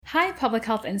Hi, Public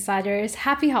Health Insiders.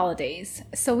 Happy holidays.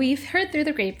 So we've heard through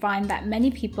the grapevine that many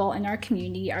people in our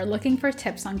community are looking for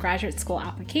tips on graduate school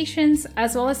applications,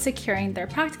 as well as securing their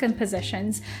practicum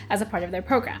positions as a part of their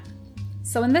program.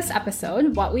 So in this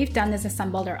episode, what we've done is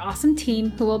assembled our awesome team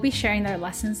who will be sharing their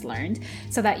lessons learned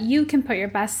so that you can put your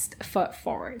best foot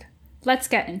forward. Let's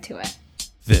get into it.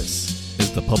 This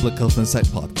is the Public Health Insight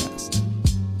Podcast.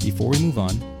 Before we move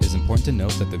on, it is important to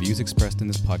note that the views expressed in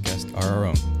this podcast are our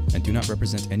own and do not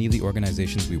represent any of the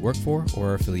organizations we work for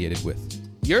or are affiliated with.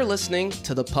 You're listening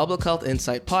to the Public Health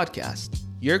Insight Podcast,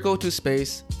 your go-to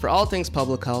space for all things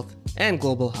public health and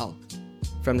global health,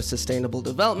 from the Sustainable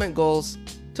Development Goals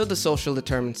to the social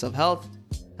determinants of health,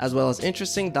 as well as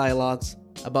interesting dialogues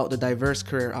about the diverse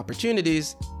career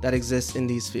opportunities that exist in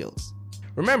these fields.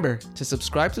 Remember to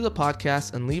subscribe to the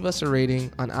podcast and leave us a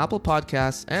rating on Apple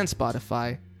Podcasts and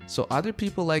Spotify so other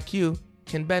people like you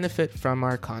can benefit from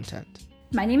our content.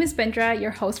 My name is Bindra,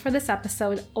 your host for this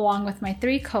episode, along with my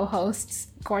three co-hosts,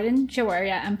 Gordon,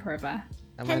 Jawaria, and Purva.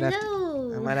 I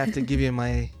might have to give you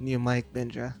my new mic,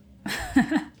 Bindra.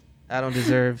 I don't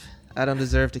deserve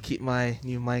to keep my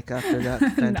new mic after that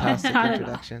fantastic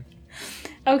introduction.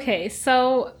 Okay,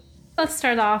 so let's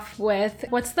start off with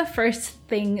what's the first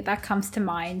thing that comes to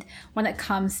mind when it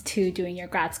comes to doing your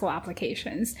grad school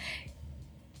applications?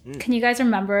 Can you guys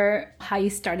remember how you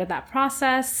started that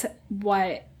process,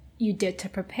 what you did to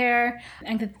prepare,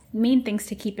 and the main things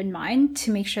to keep in mind to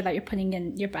make sure that you're putting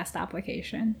in your best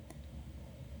application?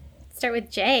 Start with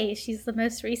Jay. She's the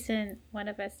most recent one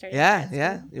of us started.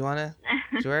 Yeah. You wanna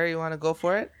go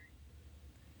for it?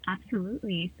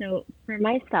 Absolutely. So for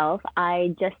myself,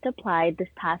 I just applied this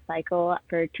past cycle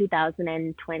for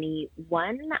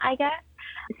 2021, I guess.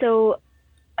 So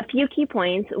a few key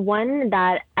points. One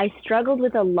that I struggled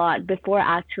with a lot before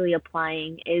actually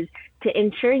applying is to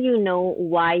ensure you know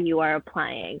why you are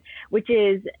applying, which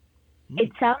is, it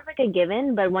sounds like a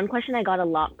given, but one question I got a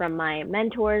lot from my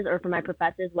mentors or from my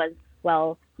professors was,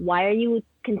 well, why are you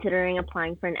considering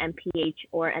applying for an MPH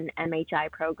or an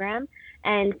MHI program?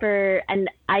 And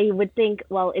I would think,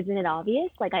 well, isn't it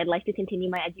obvious? Like, I'd like to continue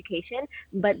my education.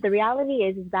 But the reality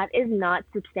is that is not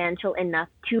substantial enough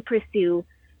to pursue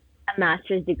a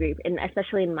master's degree, and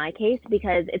especially in my case,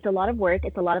 because it's a lot of work,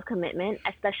 it's a lot of commitment,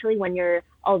 especially when you're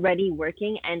already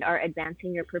working and are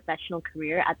advancing your professional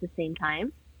career at the same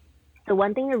time. So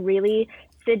one thing to really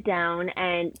sit down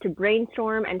and to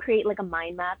brainstorm and create like a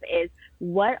mind map is,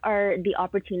 what are the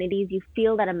opportunities you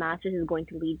feel that a master's is going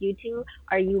to lead you to?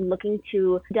 Are you looking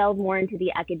to delve more into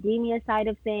the academia side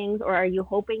of things, or are you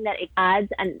hoping that it adds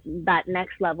that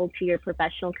next level to your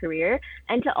professional career?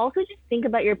 And to also just think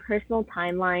about your personal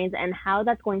timelines and how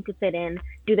that's going to fit in.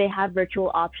 Do they have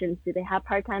virtual options? Do they have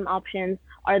part-time options?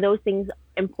 Are those things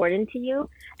important to you?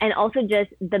 And also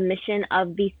just the mission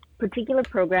of these particular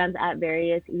programs at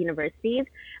various universities.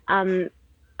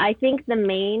 I think the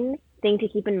main thing to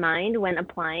keep in mind when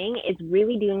applying is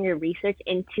really doing your research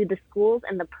into the schools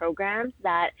and the programs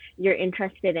that you're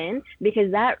interested in,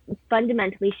 because that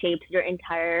fundamentally shapes your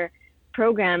entire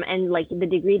program and like the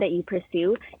degree that you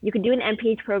pursue. You could do an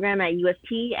MPH program at U of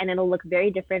T and it'll look very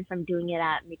different from doing it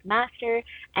at McMaster.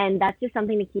 And that's just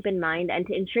something to keep in mind, and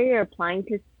to ensure you're applying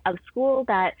to a school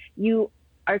that you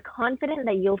are confident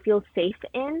that you'll feel safe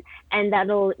in, and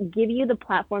that'll give you the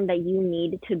platform that you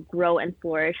need to grow and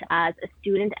flourish as a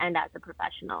student and as a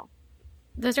professional.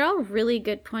 Those are all really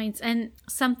good points. And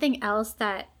something else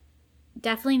that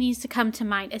definitely needs to come to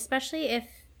mind, especially if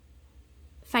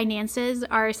finances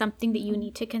are something that you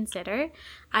need to consider.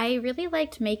 I really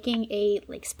liked making a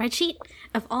spreadsheet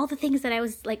of all the things that I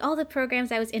was all the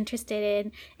programs I was interested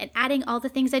in, and adding all the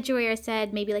things that Joya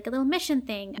said, maybe like a little mission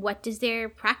thing. What does their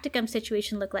practicum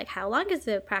situation look like? How long is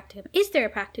the practicum? Is there a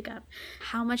practicum?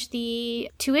 How much the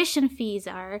tuition fees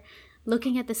are?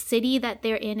 Looking at the city that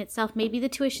they're in itself. Maybe the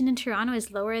tuition in Toronto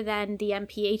is lower than the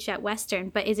MPH at Western,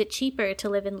 but is it cheaper to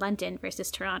live in London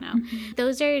versus Toronto? Mm-hmm.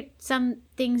 Those are some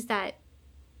things that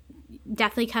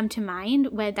definitely come to mind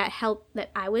that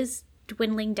I was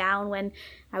dwindling down when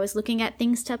I was looking at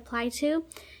things to apply to.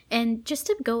 And just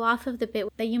to go off of the bit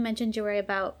that you mentioned, Jory,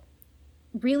 about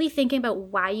really thinking about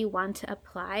why you want to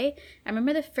apply. I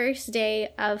remember the first day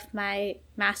of my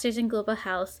master's in global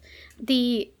health,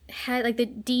 the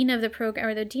dean of the program,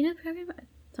 I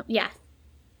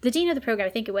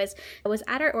think it was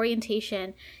at our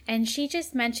orientation, and she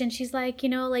just mentioned, she's like,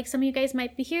 some of you guys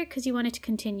might be here because you wanted to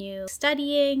continue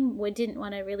studying, didn't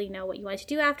want to really know what you wanted to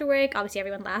do after work. Obviously,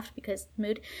 everyone laughed because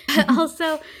mood.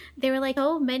 Also, they were like,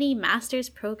 so many master's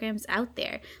programs out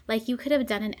there. Like, you could have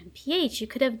done an MPH, you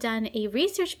could have done a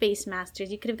research-based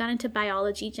master's, you could have gone into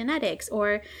biology, genetics,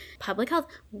 or public health.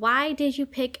 Why did you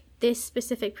pick this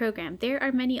specific program. There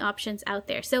are many options out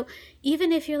there. So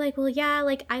even if you're like, well, yeah,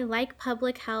 like I like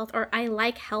public health or I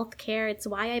like healthcare, it's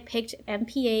why I picked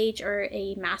MPH or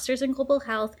a master's in global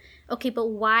health. Okay, but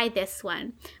why this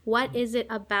one? What is it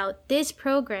about this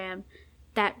program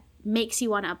that makes you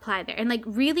want to apply there? And like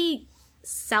really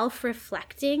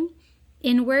self-reflecting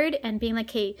inward and being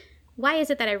like, hey, why is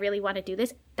it that I really want to do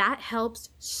this? That helps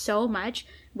so much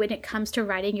when it comes to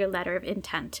writing your letter of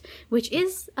intent, which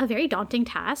is a very daunting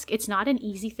task. It's not an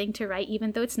easy thing to write,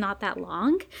 even though it's not that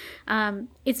long.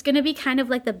 It's going to be kind of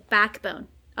like the backbone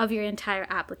of your entire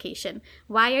application.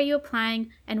 Why are you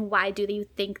applying, and why do you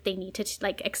think they need to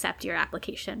like accept your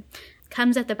application?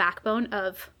 Comes at the backbone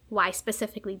of why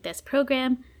specifically this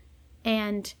program,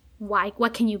 and why,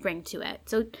 what can you bring to it?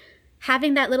 So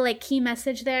having that little like key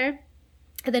message there,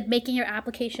 and then making your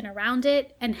application around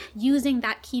it and using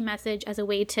that key message as a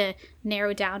way to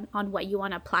narrow down on what you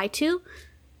want to apply to,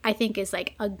 I think is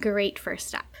like a great first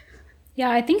step.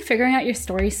 Yeah, I think figuring out your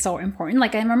story is so important.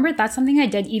 Like I remember that's something I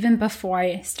did even before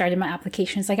I started my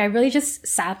applications. Like I really just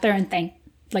sat there and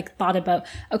thought about,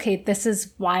 okay, this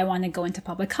is why I want to go into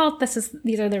public health.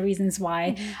 These are the reasons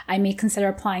why I may consider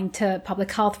applying to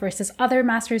public health versus other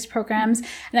master's programs.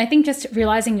 And I think just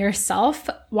realizing yourself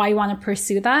why you want to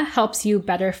pursue that helps you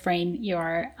better frame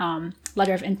your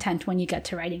letter of intent when you get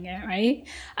to writing it, right?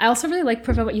 I also really like,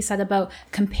 Prava, what you said about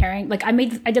comparing. Like I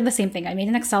did the same thing. I made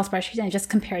an Excel spreadsheet and I just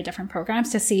compared different programs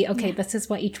to see, okay, this is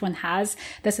what each one has,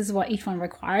 this is what each one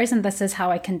requires, and this is how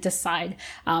I can decide,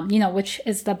 which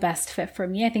is the best fit for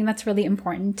me. I think that's really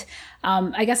important.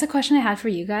 I guess a question I had for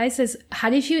you guys is, how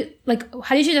did you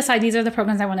decide these are the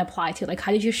programs I want to apply to? Like,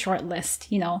 how did you shortlist,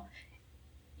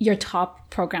 your top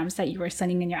programs that you were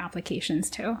sending in your applications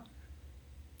to?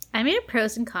 I made a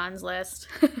pros and cons list.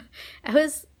 I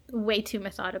was way too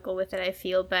methodical with it, I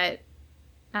feel, but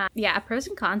a pros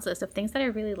and cons list of things that I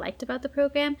really liked about the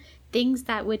program, things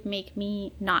that would make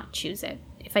me not choose it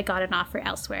if I got an offer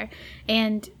elsewhere.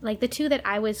 And like the two that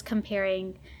I was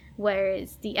comparing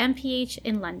was the MPH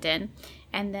in London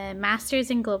and the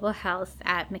Masters in Global Health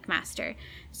at McMaster.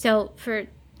 So for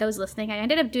those listening, I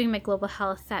ended up doing my Global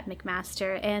Health at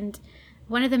McMaster, and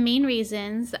one of the main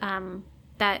reasons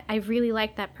that I really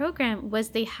liked that program was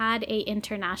they had a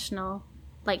international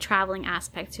like traveling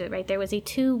aspect to it, right? There was a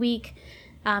 2-week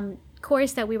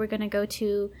course that we were going to go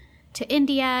to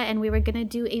India, and we were going to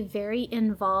do a very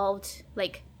involved,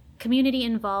 like community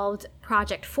involved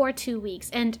project for 2 weeks.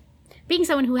 And being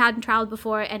someone who hadn't traveled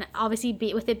before, and obviously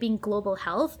with it being global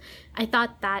health, I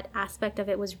thought that aspect of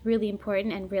it was really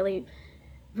important and really,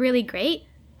 really great.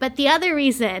 But the other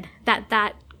reason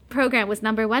that program was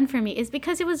number one for me is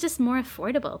because it was just more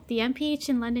affordable. The MPH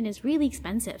in London is really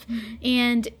expensive,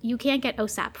 and you can't get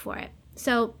OSAP for it.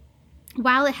 So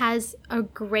while it has a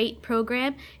great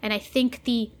program, and I think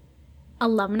the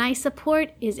alumni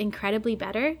support is incredibly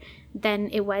better than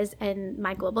it was in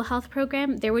my global health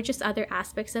program, there were just other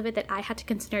aspects of it that I had to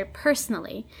consider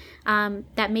personally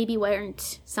that maybe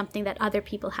weren't something that other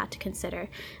people had to consider.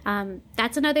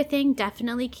 That's another thing.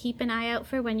 Definitely keep an eye out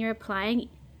for when you're applying.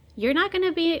 You're not going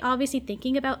to be obviously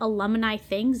thinking about alumni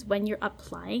things when you're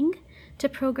applying to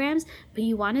programs, but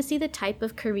you want to see the type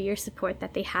of career support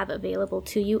that they have available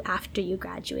to you after you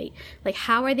graduate. Like,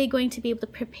 how are they going to be able to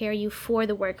prepare you for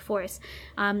the workforce?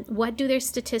 What do their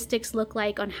statistics look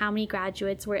like on how many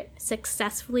graduates were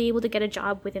successfully able to get a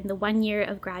job within the 1 year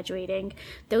of graduating?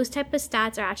 Those type of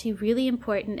stats are actually really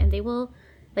important, and they will,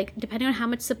 like, depending on how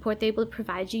much support they're able to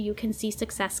provide you, you can see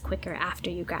success quicker after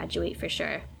you graduate for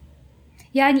sure.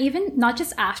 Yeah, and even not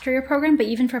just after your program, but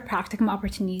even for practicum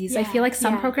opportunities. I feel like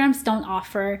some programs don't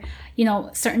offer,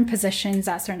 certain positions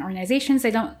at certain organizations.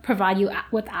 They don't provide you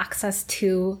with access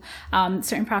to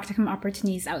certain practicum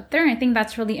opportunities out there. And I think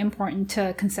that's really important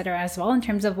to consider as well in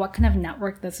terms of what kind of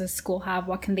network does a school have?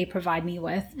 What can they provide me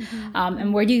with?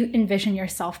 And where do you envision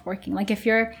yourself working? Like if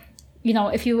you're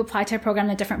if you apply to a program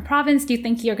in a different province, do you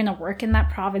think you're going to work in that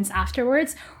province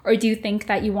afterwards? Or do you think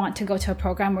that you want to go to a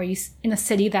program where in a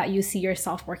city that you see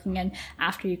yourself working in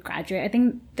after you graduate? I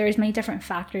think there's many different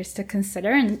factors to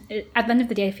consider. And at the end of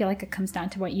the day, I feel like it comes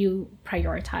down to what you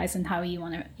prioritize and how you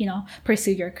want to,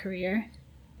 pursue your career.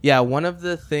 Yeah, one of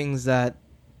the things that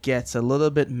gets a little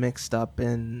bit mixed up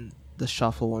in the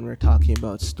shuffle when we're talking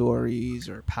about stories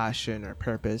or passion or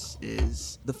purpose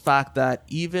is the fact that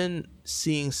even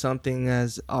seeing something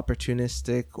as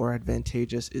opportunistic or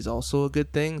advantageous is also a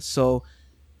good thing. So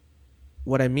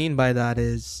what I mean by that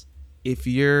is, if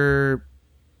you're,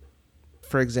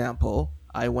 for example,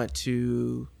 I went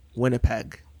to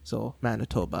Winnipeg, so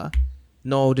Manitoba,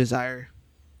 no desire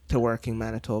to work in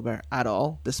Manitoba at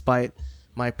all, despite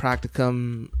my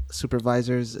practicum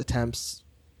supervisor's attempts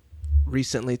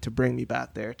recently to bring me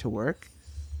back there to work.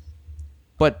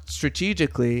 But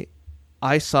strategically,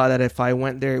 I saw that if I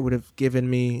went there, it would have given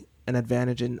me an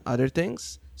advantage in other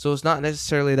things. So it's not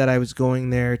necessarily that I was going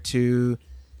there to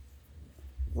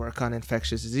work on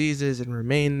infectious diseases and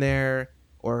remain there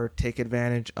or take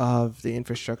advantage of the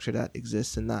infrastructure that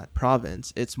exists in that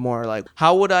province. It's more like,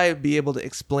 how would I be able to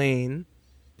explain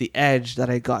the edge that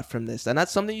I got from this? And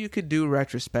that's something you could do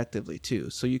retrospectively too.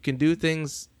 So you can do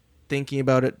things thinking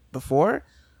about it before,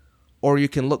 or you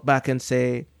can look back and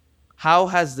say, how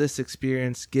has this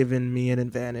experience given me an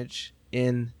advantage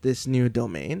in this new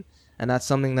domain? And that's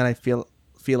something that I feel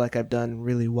like I've done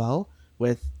really well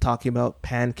with talking about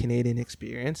pan-Canadian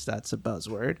experience. That's a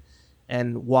buzzword.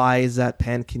 And why is that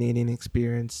pan-Canadian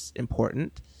experience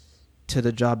important to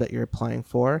the job that you're applying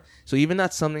for? So even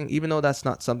though that's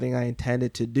not something I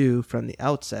intended to do from the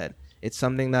outset, it's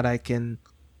something that I can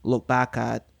look back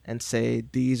at and say,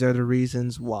 these are the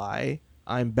reasons why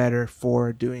I'm better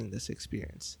for doing this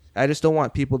experience. I just don't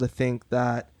want people to think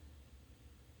that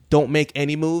don't make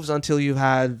any moves until you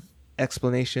have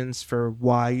explanations for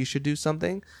why you should do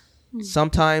something.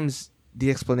 Sometimes the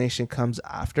explanation comes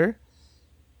after,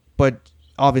 but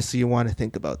obviously you want to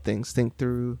think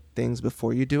through things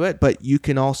before you do it. But you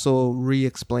can also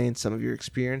re-explain some of your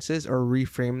experiences or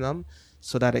reframe them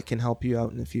so that it can help you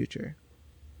out in the future.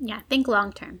 Yeah, think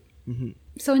long term. Mm-hmm.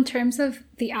 So in terms of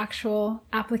the actual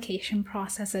application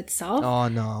process itself... Oh,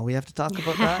 no. We have to talk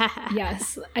about that?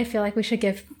 Yes. I feel like we should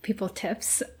give people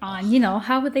tips on,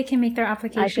 how they can make their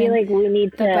application I feel like we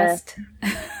need the to... best.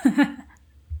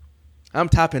 I'm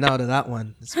tapping out of that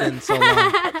one. It's been so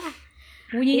long.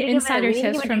 We need insider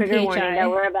tips from PHI. That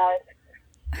we're about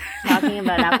talking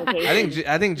about applications.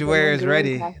 I think Juwaria is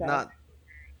ready.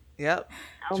 Yep.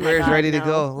 Oh Juwaria is ready to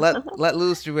go. Let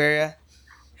loose, Juwaria.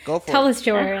 Go for Tell it. us,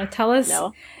 Juwaria. Tell us.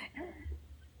 No.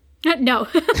 No.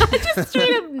 Just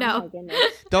straight up no.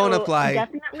 Don't apply.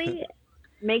 Definitely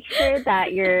make sure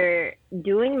that you're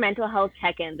doing mental health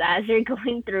check-ins as you're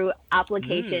going through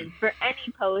applications for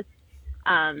any post,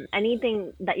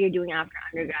 anything that you're doing after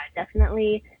undergrad.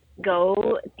 Definitely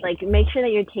make sure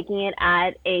that you're taking it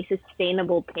at a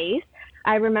sustainable pace.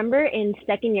 I remember in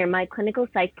second year, my clinical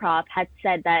psych prof had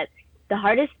said that the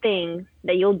hardest thing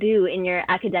that you'll do in your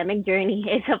academic journey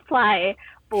is apply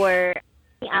for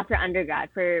after undergrad,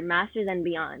 for master's and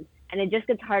beyond. And it just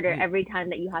gets harder every time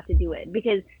that you have to do it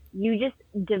because you just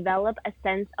develop a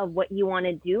sense of what you want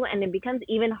to do. And it becomes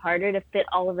even harder to fit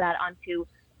all of that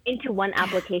into one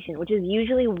application, which is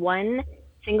usually one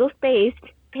single-spaced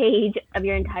page of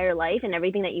your entire life and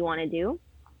everything that you want to do.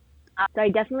 So I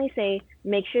definitely say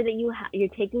make sure that you're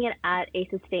taking it at a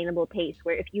sustainable pace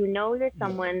where if you know you're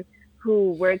someone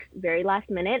who works very last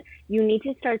minute, you need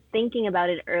to start thinking about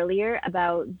it earlier,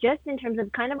 about just in terms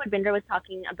of kind of what Binder was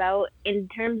talking about in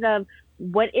terms of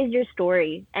what is your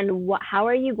story and how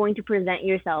are you going to present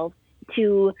yourself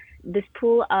to this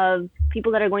pool of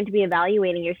people that are going to be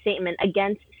evaluating your statement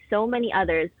against so many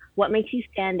others. What makes you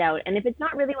stand out? And if it's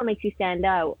not really what makes you stand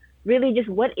out, really just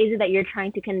what is it that you're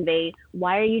trying to convey?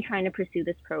 Why are you trying to pursue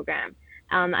this program?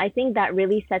 I think that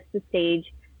really sets the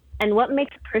stage. And what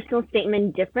makes a personal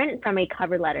statement different from a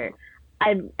cover letter?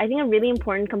 I think a really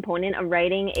important component of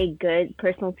writing a good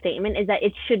personal statement is that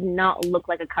it should not look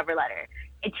like a cover letter.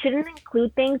 It shouldn't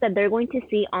include things that they're going to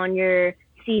see on your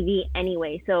CV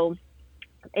anyway. So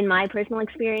in my personal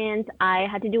experience, I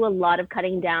had to do a lot of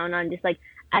cutting down on just like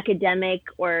academic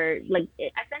or like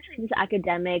essentially just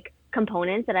academic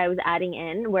components that I was adding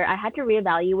in where I had to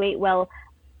reevaluate, well,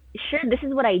 sure, this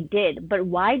is what I did, but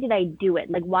why did I do it?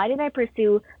 Like, why did I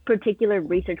pursue particular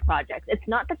research projects? It's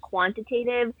not the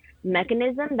quantitative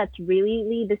mechanism that's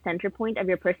really the center point of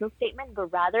your personal statement, but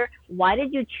rather, why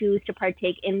did you choose to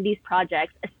partake in these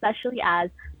projects, especially as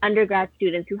undergrad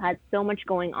students who had so much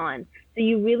going on? So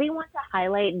you really want to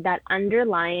highlight that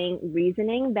underlying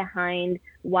reasoning behind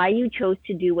why you chose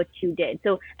to do what you did.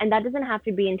 So, and that doesn't have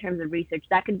to be in terms of research.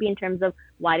 That could be in terms of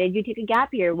why did you take a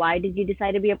gap year? Why did you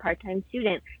decide to be a part-time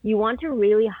student? You want to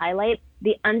really highlight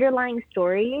the underlying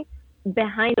story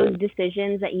behind those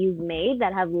decisions that you've made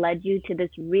that have led you to this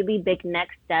really big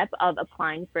next step of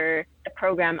applying for the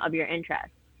program of your interest.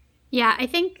 Yeah, I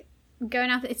think going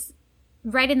off, it's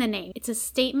right in the name. It's a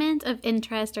statement of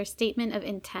interest or statement of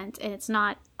intent, and it's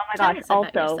not... Oh my gosh,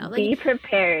 also, be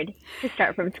prepared to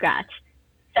start from scratch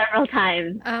several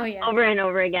times. Oh, yeah. Over and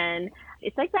over again.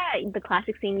 It's like the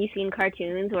classic scene you see in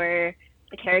cartoons where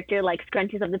the character like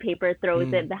scrunches up the paper,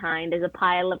 throws it behind. There's a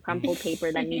pile of crumpled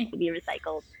paper that needs to be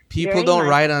recycled. People Very don't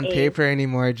write much on paper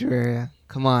anymore, Juwaria.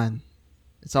 Come on.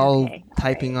 It's all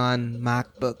typing on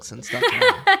MacBooks and stuff.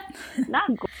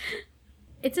 Not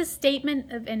it's a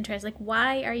statement of interest. Like,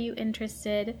 why are you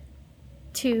interested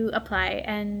to apply,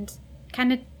 and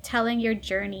kind of telling your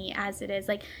journey as it is.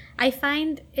 Like, I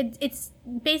find it's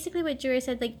basically what Jura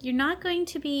said. Like, you're not going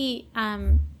to be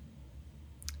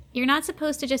you're not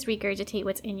supposed to just regurgitate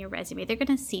what's in your resume. They're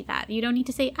going to see that. You don't need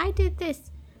to say, I did this.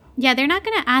 Yeah, they're not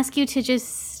going to ask you to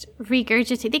just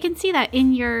regurgitate. They can see that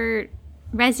in your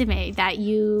resume that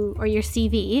you, or your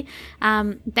CV,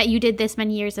 that you did this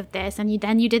many years of this, and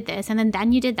then you did this, and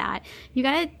then you did that. You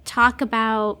got to talk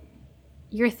about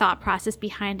your thought process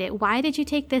behind it. Why did you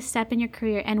take this step in your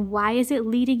career, and why is it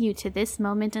leading you to this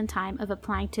moment in time of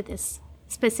applying to this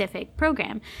specific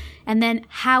program? And then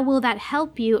how will that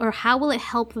help you, or how will it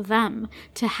help them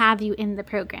to have you in the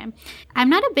program? I'm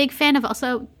not a big fan of,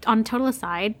 also, on total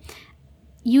aside,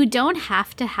 you don't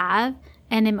have to have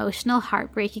an emotional,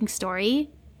 heartbreaking story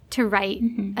to write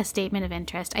a statement of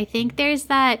interest. I think there's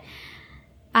that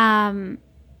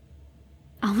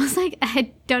almost like,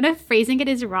 I don't know if phrasing it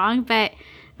is wrong, but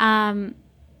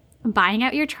buying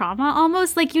out your trauma,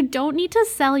 almost. Like, you don't need to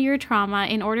sell your trauma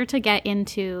in order to get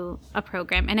into a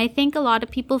program. And I think a lot of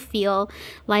people feel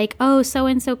like, oh,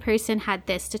 so-and-so person had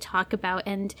this to talk about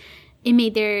and it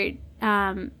made their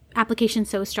application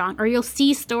so strong. Or you'll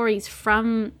see stories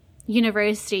from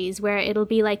universities where it'll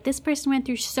be like, this person went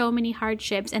through so many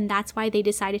hardships and that's why they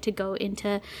decided to go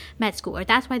into med school, or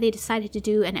that's why they decided to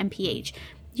do an MPH.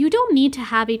 You don't need to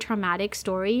have a traumatic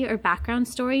story or background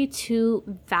story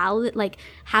to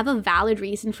have a valid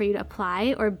reason for you to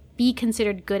apply or be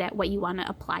considered good at what you want to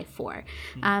apply for.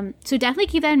 So definitely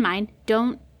keep that in mind.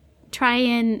 Don't try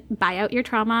and buy out your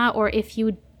trauma, or if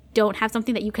you don't have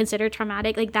something that you consider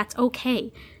traumatic, like, that's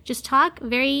okay. Just talk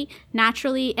very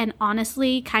naturally and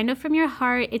honestly, kind of from your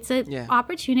heart. It's an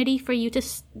opportunity for you to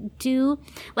do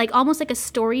like almost like a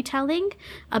storytelling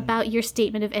about your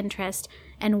statement of interest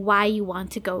and why you want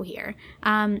to go here.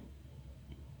 I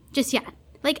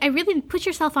really put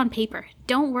yourself on paper.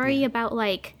 Don't worry about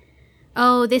like,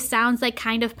 oh, this sounds like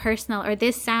kind of personal, or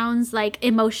this sounds like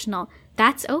emotional.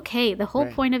 That's okay. The whole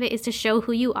point of it is to show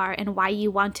who you are and why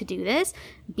you want to do this.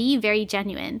 Be very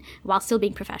genuine while still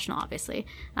being professional, obviously.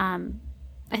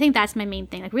 I think that's my main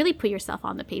thing. Like, really put yourself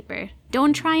on the paper.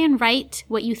 Don't try and write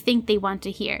what you think they want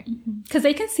to hear. Because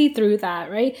they can see through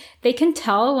that, right? They can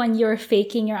tell when you're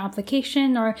faking your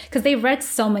application, or because they've read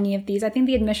so many of these. I think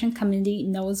the admission committee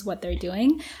knows what they're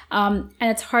doing. And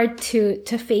it's hard to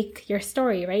fake your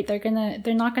story, right?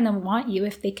 They're not gonna want you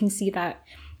if they can see that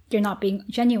you're not being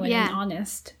genuine and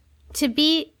honest.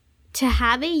 To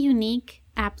have a unique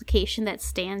application that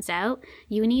stands out,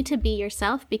 you need to be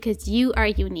yourself, because you are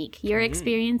unique. Your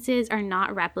experiences are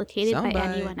not replicated by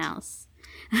anyone else.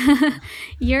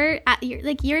 Your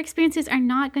experiences are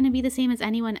not going to be the same as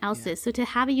anyone else's. So to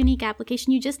have a unique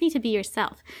application, you just need to be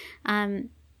yourself.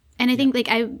 And I think like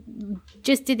I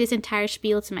just did this entire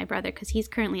spiel to my brother because he's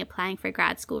currently applying for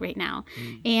grad school right now.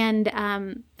 And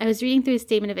I was reading through his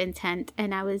statement of intent,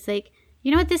 and I was like,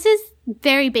 you know what, this is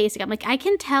very basic. I'm like, I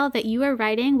can tell that you are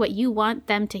writing what you want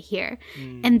them to hear.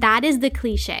 And that is the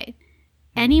cliche.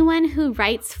 Anyone who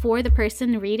writes for the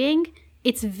person reading,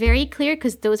 it's very clear,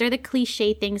 because those are the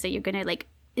cliche things that you're going to like.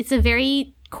 It's a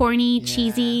very corny,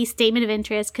 cheesy statement of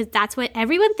interest, because that's what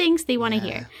everyone thinks they want to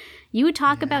hear. You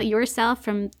talk about yourself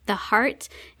from the heart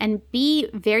and be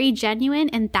very genuine,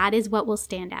 and that is what will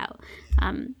stand out.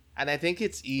 And I think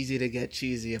it's easy to get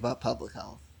cheesy about public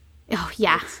health. Oh,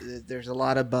 yeah. There's a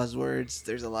lot of buzzwords.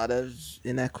 There's a lot of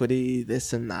inequity,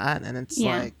 this and that. And it's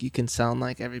like you can sound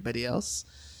like everybody else.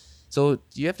 So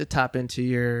you have to tap into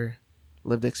your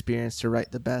lived experience to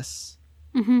write the best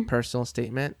personal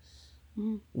statement.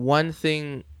 One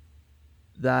thing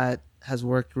that has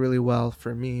worked really well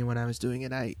for me when I was doing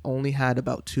it, I only had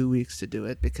about 2 weeks to do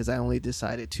it, because I only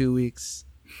decided 2 weeks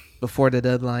before the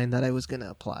deadline that I was going to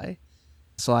apply.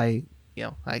 So I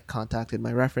contacted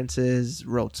my references,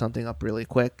 wrote something up really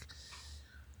quick,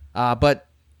 but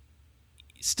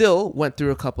still went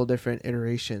through a couple different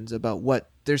iterations about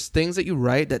there's things that you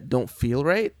write that don't feel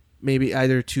right, maybe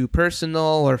either too personal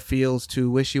or feels too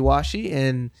wishy-washy.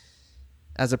 And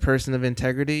as a person of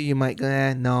integrity, you might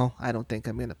go, no, I don't think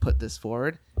I'm going to put this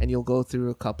forward. And you'll go through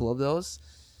a couple of those.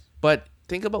 But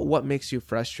think about what makes you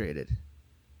frustrated.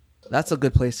 That's a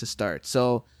good place to start.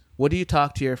 So what do you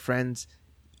talk to your friends?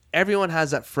 Everyone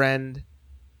has that friend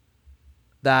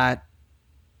that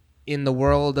in the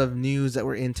world of news that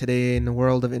we're in today, in the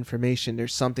world of information,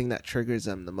 there's something that triggers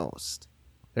them the most.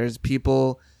 There's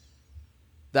people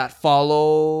that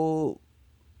follow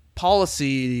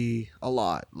policy a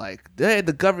lot. Like, hey,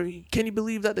 the government, can you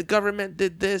believe that the government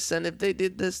did this? And if they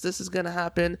did this, this is going to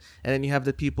happen. And then you have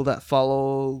the people that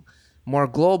follow more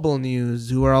global news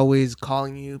who are always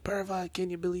calling you, Perva, can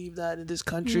you believe that in this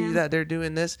country that they're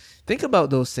doing this? Think about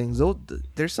those things.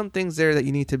 There's some things there that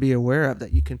you need to be aware of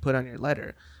that you can put on your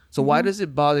letter. So why does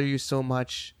it bother you so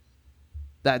much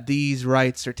that these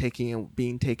rights are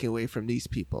being taken away from these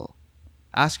people?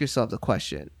 Ask yourself the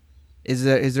question. Is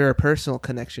there a personal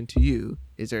connection to you?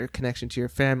 Is there a connection to your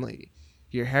family,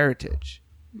 your heritage?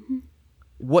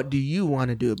 What do you want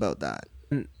to do about that?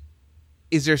 And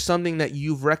is there something that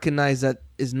you've recognized that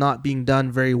is not being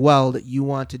done very well that you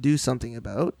want to do something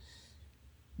about?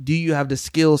 Do you have the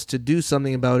skills to do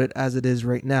something about it as it is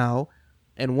right now?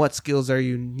 And what skills are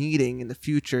you needing in the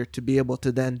future to be able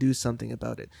to then do something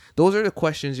about it? Those are the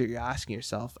questions that you're asking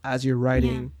yourself as you're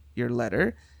writing your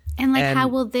letter. And how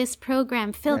will this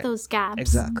program fill those gaps?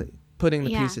 Exactly. Putting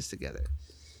the pieces together.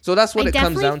 So that's what it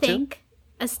comes down to. I definitely think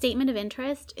a statement of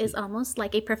interest is almost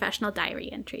like a professional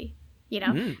diary entry.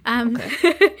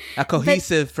 A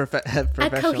cohesive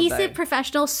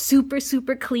professional, super,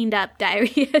 super cleaned up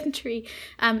diary entry.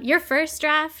 Your first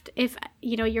draft, if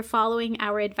you're following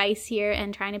our advice here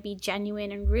and trying to be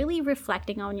genuine and really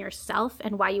reflecting on yourself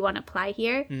and why you want to apply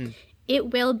here,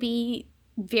 it will be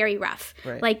very rough.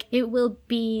 Right. It will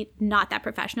be not that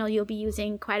professional. You'll be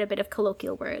using quite a bit of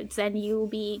colloquial words, and you'll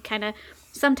be kind of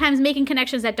sometimes making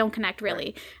connections that don't connect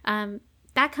really.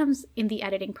 That comes in the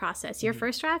editing process. Your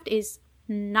first draft is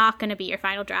not going to be your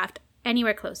final draft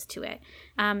anywhere close to it.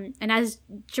 And as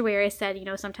Jawera said,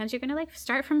 sometimes you're going to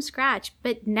start from scratch,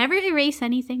 but never erase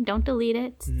anything. Don't delete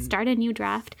it. Start a new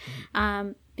draft,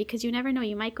 because you never know.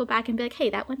 You might go back and be like, hey,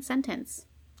 that one sentence.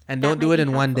 And don't do it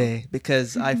in one day,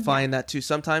 because I find that too.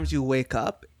 Sometimes you wake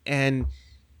up and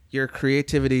your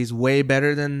creativity is way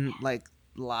better than the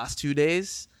last 2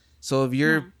 days. So if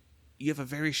you have a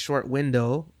very short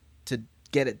window to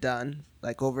get it done,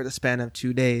 over the span of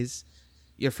 2 days,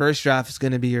 your first draft is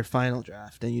going to be your final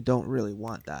draft, and you don't really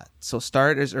want that. So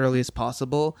start as early as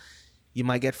possible. You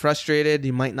might get frustrated.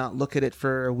 You might not look at it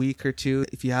for a week or two.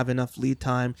 If you have enough lead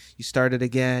time, you start it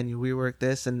again, you rework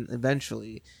this, and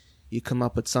eventually you come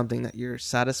up with something that you're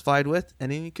satisfied with,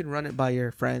 and then you can run it by your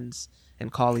friends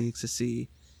and colleagues to see.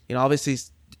 Obviously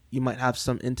you might have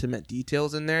some intimate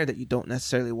details in there that you don't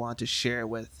necessarily want to share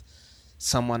with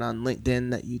someone on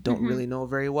LinkedIn that you don't really know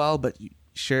very well, but you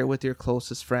share it with your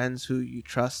closest friends who you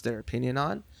trust their opinion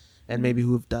on, and maybe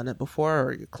who have done it before,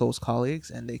 or your close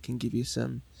colleagues, and they can give you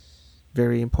some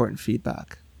very important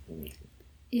feedback.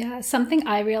 Yeah, something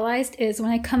I realized is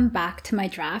when I come back to my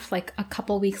draft, a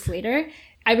couple weeks later,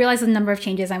 I realized the number of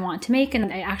changes I want to make,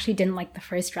 and I actually didn't like the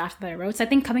first draft that I wrote. So I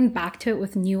think coming back to it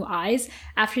with new eyes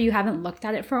after you haven't looked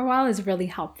at it for a while is really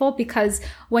helpful, because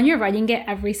when you're writing it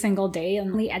every single day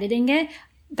and editing it,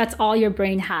 that's all your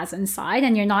brain has inside,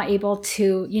 and you're not able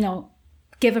to,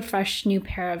 give a fresh new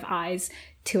pair of eyes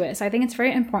to it. So I think it's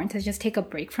very important to just take a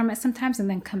break from it sometimes and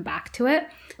then come back to it,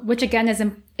 which again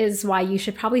is why you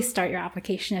should probably start your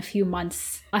application a few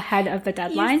months ahead of the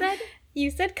deadline. You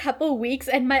said couple weeks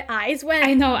and my eyes went.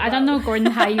 I know. Whoa. I don't know, Gordon,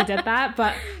 how you did that,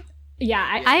 but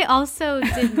yeah. I also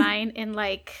did mine in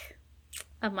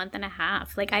a month and a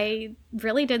half. I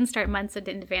really didn't start months in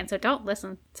advance, so don't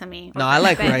listen to me. No, I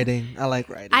like writing.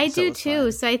 I do too.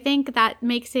 Fine. So I think that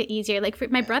makes it easier.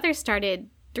 My brother started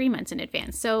 3 months in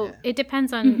advance. So it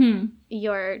depends on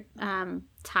your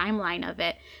timeline of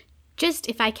it. Just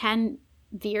if I can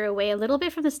veer away a little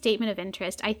bit from the statement of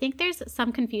interest, I think there's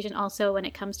some confusion also when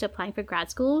it comes to applying for grad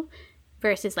school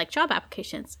versus job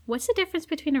applications. What's the difference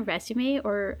between a resume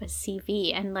or a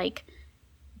CV? And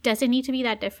does it need to be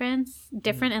that different? And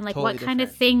totally what kind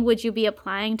of thing would you be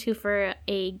applying to for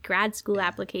a grad school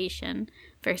application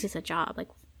versus a job?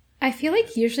 I feel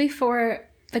usually for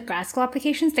the grad school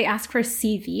applications, they ask for a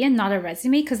CV and not a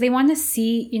resume, because they want to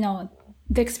see,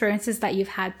 the experiences that you've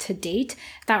had to date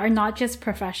that are not just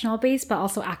professional based, but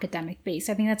also academic based.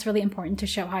 I think that's really important to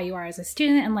show how you are as a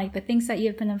student and the things that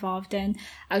you've been involved in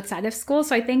outside of school.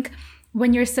 So I think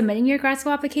when you're submitting your grad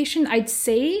school application, I'd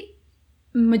say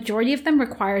majority of them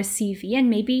require a CV, and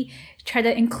maybe try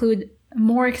to include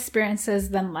more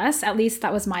experiences than less. At least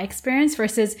that was my experience,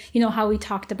 versus, how we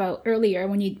talked about earlier,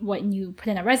 when you put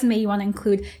in a resume, you want to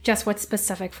include just what's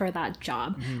specific for that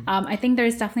job. I think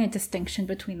there's definitely a distinction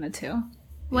between the two.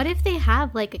 What if they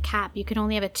have a cap? You can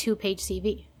only have a 2-page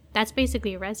CV. That's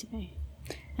basically a resume,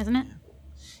 isn't it?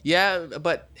 Yeah,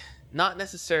 but not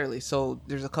necessarily. So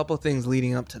there's a couple things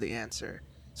leading up to the answer.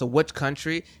 So which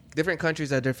country? Different countries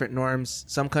have different norms.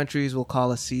 Some countries will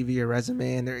call a CV a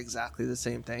resume, and they're exactly the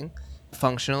same thing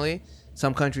functionally.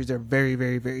 Some countries are very,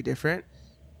 very, very different.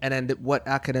 And then what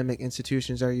academic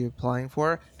institutions are you applying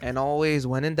for? And always,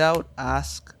 when in doubt,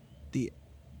 ask the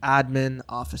admin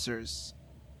officers.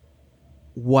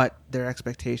 what their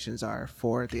expectations are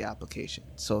for the application.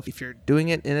 So if you're doing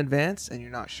it in advance and you're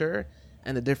not sure,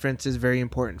 and the difference is very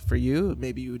important for you,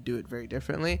 maybe you would do it very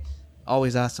differently,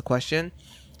 always ask the question.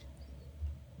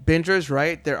 Bindra's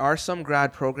right. There are some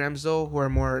grad programs, though, who are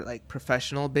more like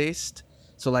professional based.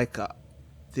 So like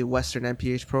the Western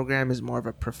MPH program is more of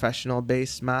a professional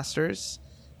based master's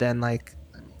than like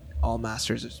all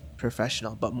masters is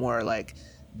professional, but more like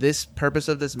this purpose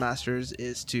of this master's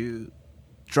is to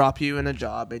drop you in a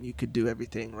job and you could do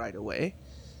everything right away.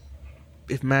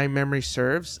 If my memory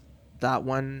serves, that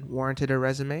one warranted a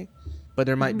resume, but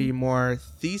there might be more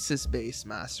thesis based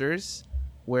masters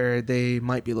where they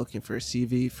might be looking for a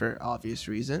CV for obvious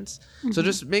reasons. So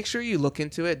just make sure you look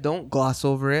into it. Don't gloss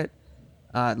over it.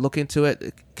 Look into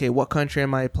it. Okay, what country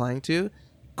am I applying to?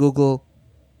 Google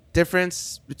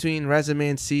difference between resume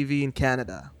and CV in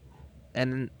Canada.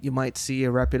 And you might see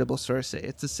a reputable source say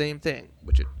it's the same thing,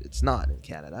 which it's not in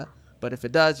Canada. But if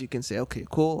it does, you can say, okay,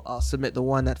 cool, I'll submit the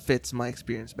one that fits my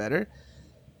experience better.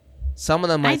 Some of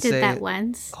them might say, I did that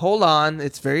once. Hold on,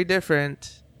 it's very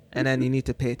different. And then you need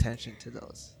to pay attention to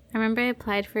those. I remember I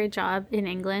applied for a job in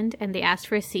England and they asked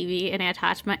for a CV and I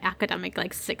attached my academic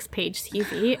 6-page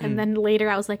CV. And then later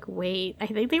I was like, wait, I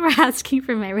think they were asking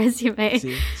for my resume.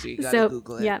 See, so you gotta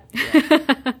Google it. Yep.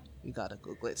 Yeah. You gotta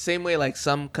Google it. Same way, like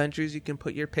some countries you can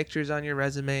put your pictures on your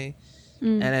resume,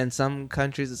 and then some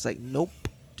countries it's like, nope,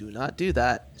 do not do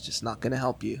that. It's just not gonna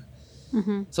help you.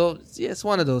 So yeah, it's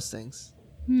one of those things.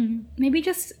 Maybe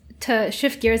just to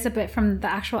shift gears a bit from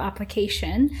the actual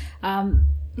application,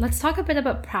 let's talk a bit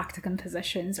about practicum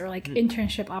positions or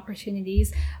internship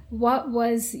opportunities. What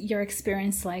was your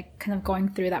experience like, kind of going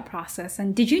through that process?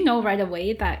 And did you know right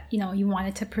away that you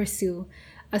wanted to pursue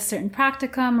a certain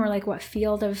practicum, or what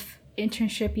field of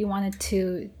internship you wanted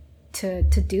to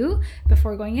do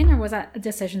before going in, or was that a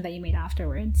decision that you made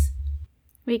afterwards?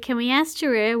 Wait, can we ask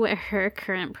Juria what her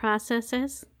current process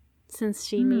is, since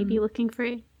she may be looking for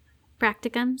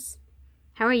practicums?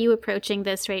 How are you approaching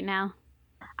this right now?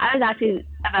 I was actually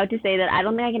about to say that I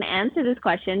don't think I can answer this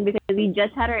question because we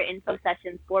just had our info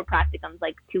sessions for practicums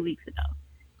 2 weeks ago.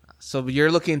 So you're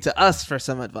looking to us for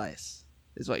some advice,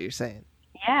 is what you're saying?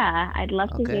 Yeah, I'd love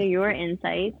to hear your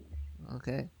insights.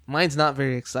 Okay. Mine's not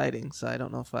very exciting, so I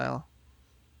don't know if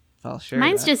I'll share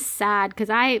Mine's just sad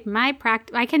because I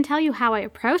can tell you how I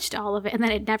approached all of it, and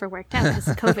then it never worked out because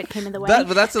COVID came in the way.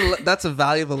 But that's a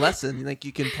valuable lesson.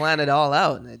 You can plan it all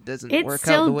out, and it doesn't work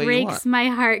out the way you want. It still breaks my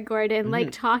heart, Gordon.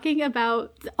 Talking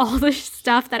about all the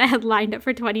stuff that I had lined up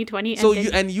for 2020. So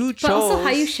you chose, but also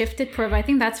how you shifted, Purv. I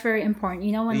think that's very important.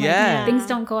 When things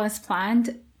don't go as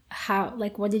planned. How,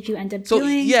 what did you end up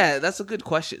doing? Yeah, that's a good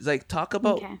question. Talk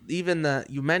about even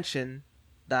you mentioned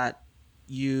that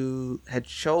you had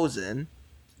chosen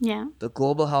the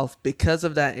global health because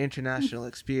of that international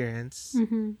experience.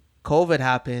 COVID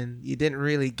happened. You didn't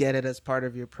really get it as part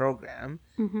of your program.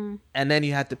 And then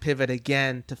you had to pivot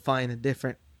again to find a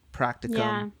different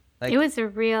practicum. Yeah. It was a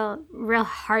real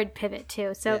hard pivot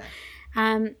too. So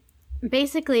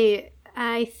basically,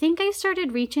 I think I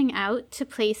started reaching out to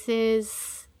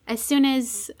places as soon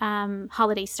as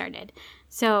holidays started.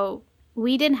 So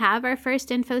we didn't have our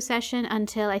first info session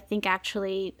until I think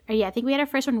we had our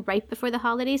first one right before the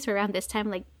holidays. So around this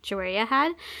time, Juria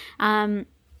had. I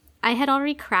had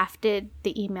already crafted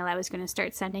the email I was going to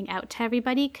start sending out to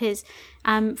everybody because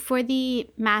for the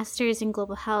Masters in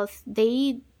Global Health,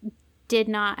 they did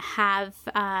not have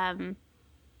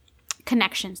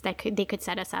connections that they could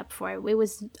set us up for. It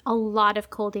was a lot of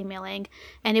cold emailing,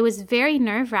 and it was very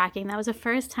nerve-wracking. That was the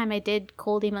first time I did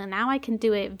cold email. Now I can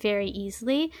do it very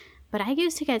easily, but I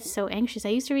used to get so anxious. I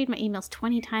used to read my emails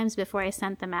 20 times before I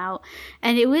sent them out.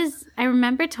 And I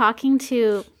remember talking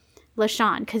to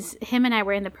LaShawn, because him and I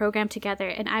were in the program together,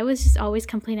 and I was just always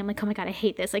complaining. I'm like, oh my God, I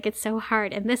hate this. It's so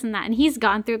hard and this and that. And he's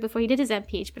gone through it before. He did his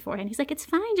MPH beforehand. He's like, it's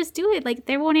fine. Just do it.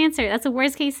 They won't answer. That's a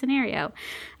worst case scenario.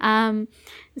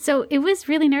 So it was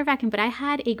really nerve-wracking, but I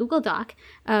had a Google Doc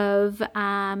of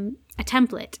a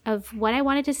template of what I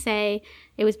wanted to say.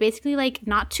 It was basically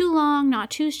not too long, not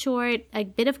too short, a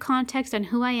bit of context on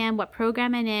who I am, what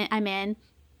program I'm in.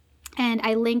 And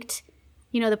I linked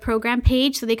the program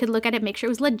page so they could look at it, make sure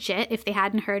it was legit if they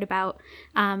hadn't heard about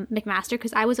McMaster,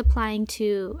 because I was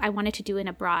I wanted to do an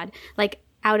abroad,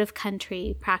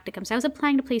 out-of-country practicum. So I was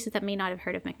applying to places that may not have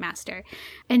heard of McMaster.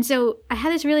 And so I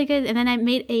had this really good, and then I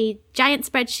made a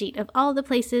giant spreadsheet of all the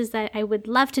places that I would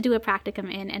love to do a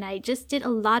practicum in, and I just did a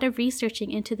lot of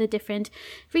researching into the different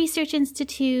research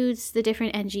institutes, the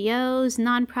different NGOs,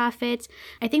 nonprofits.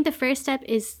 I think the first step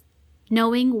is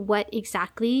knowing what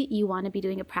exactly you want to be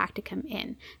doing a practicum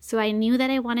in. So I knew that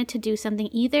I wanted to do something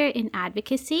either in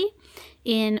advocacy,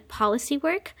 in policy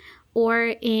work,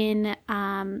 or in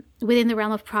within the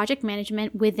realm of project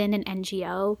management within an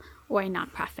NGO or a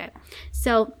nonprofit.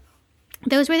 So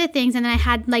those were the things. And then I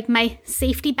had like my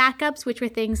safety backups, which were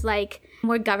things like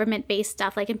more government-based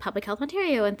stuff, like in Public Health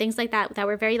Ontario and things like that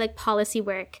were very like policy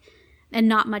work and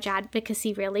not much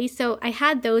advocacy really. So I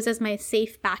had those as my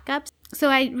safe backups. So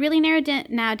I really narrowed it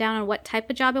now down on what type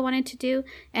of job I wanted to do.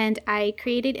 And I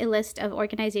created a list of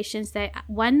organizations that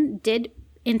one did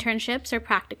internships or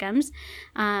practicums.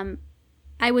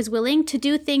 I was willing to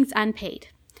do things unpaid.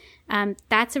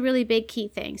 That's a really big key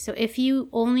thing. So if you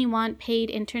only want paid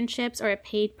internships or a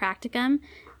paid practicum,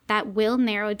 that will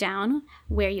narrow down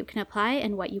where you can apply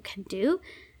and what you can do.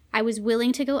 I was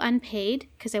willing to go unpaid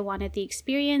because I wanted the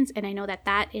experience, and I know that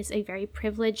that is a very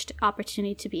privileged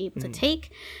opportunity to be able to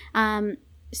take.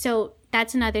 So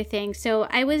that's another thing. So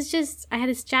I had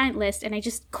this giant list, and I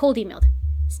just cold emailed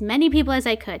as many people as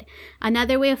I could.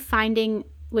 Another way of finding,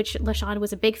 which LaShawn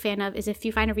was a big fan of, is if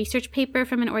you find a research paper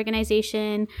from an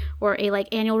organization or a like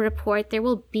annual report, there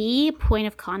will be point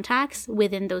of contacts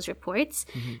within those reports.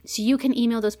 So you can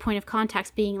email those point of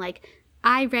contacts being like,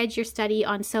 I read your study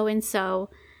on so-and-so,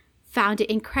 found it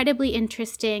incredibly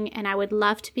interesting, and I would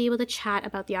love to be able to chat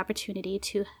about the opportunity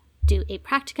to do a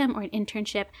practicum or an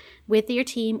internship with your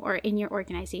team or in your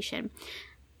organization.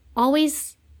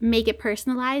 Always make it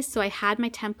personalized. So I had my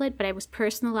template, but I was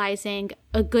personalizing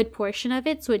a good portion of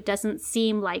it so it doesn't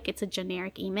seem like it's a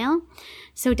generic email.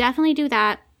 So definitely do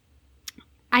that.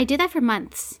 I did that for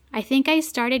months. I think I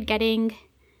started getting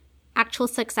actual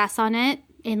success on it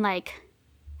in like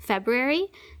February.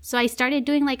 So I started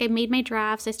doing I made my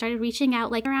drafts. I started reaching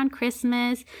out like around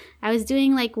Christmas. I was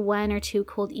doing like 1 or 2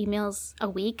 cold emails a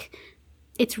week.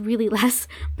 It's really less.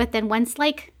 But then once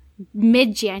like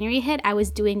mid-January hit, I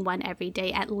was doing 1 every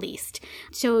day at least.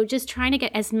 So just trying to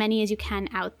get as many as you can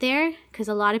out there, because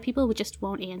a lot of people just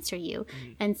won't answer you,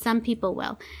 and some people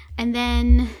will. And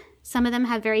then some of them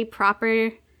have very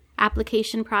proper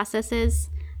application processes.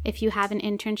 If you have an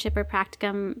internship or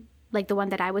practicum, like the one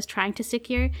that I was trying to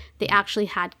secure, they actually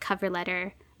had cover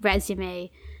letter,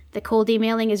 resume. The cold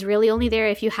emailing is really only there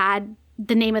if you had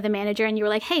the name of the manager and you were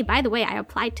like, hey, by the way, I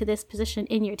applied to this position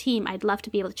in your team. I'd love to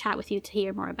be able to chat with you to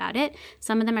hear more about it.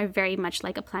 Some of them are very much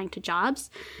like applying to jobs.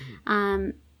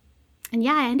 And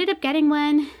yeah, I ended up getting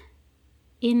one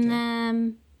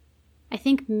in, I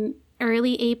think,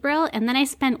 early April. And then I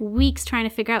spent weeks trying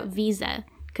to figure out visa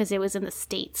because it was in the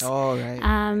States. Oh,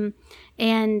 right.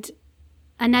 And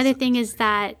another thing is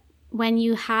that when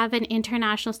you have an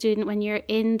international student, when you're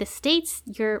in the States,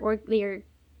 your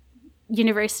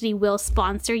university will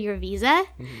sponsor your visa,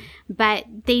 but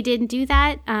they didn't do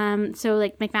that. So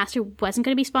like McMaster wasn't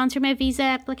going to be sponsoring my visa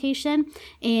application,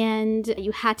 and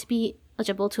you had to be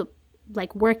eligible to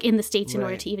like work in the States in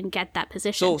order to even get that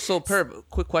position. So Perb,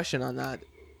 quick question on that.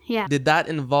 Yeah. Did that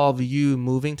involve you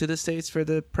moving to the States for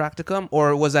the practicum,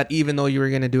 or was that even though you were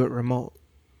going to do it remote?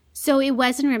 So it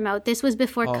wasn't remote. This was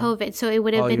before COVID. So it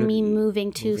would have been me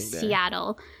moving to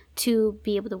Seattle to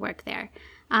be able to work there.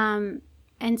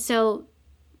 And so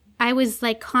I was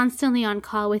like constantly on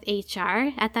call with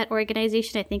HR at that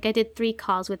organization. I think I did 3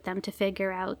 calls with them to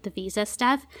figure out the visa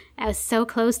stuff. I was so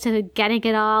close to getting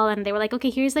it all. And they were like, okay,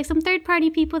 here's like some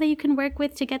third-party people that you can work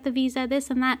with to get the visa,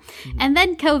 this and that. And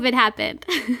then COVID happened.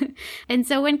 And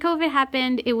so when COVID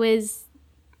happened, it was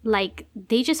like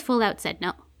they just full out said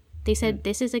no. They said,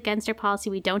 this is against our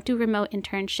policy. We don't do remote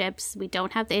internships. We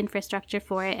don't have the infrastructure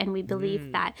for it. And we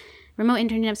believe that remote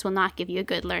internships will not give you a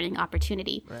good learning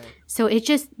opportunity. Right. So it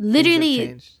just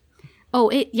literally,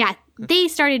 they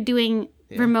started doing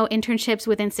remote internships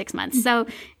within 6 months. So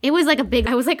it was like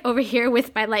I was like over here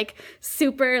with my like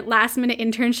super last minute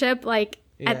internship, like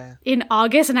in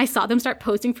August, and I saw them start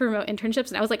posting for remote internships,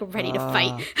 and I was like ready to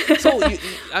fight. So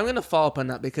I'm going to follow up on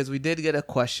that because we did get a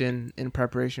question in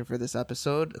preparation for this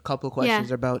episode, a couple of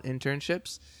questions about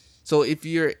internships. So if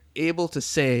you're able to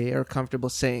say or comfortable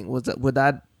saying, was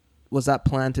that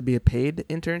planned to be a paid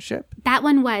internship? That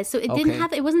one was. So it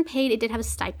it wasn't paid. It did have a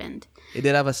stipend. It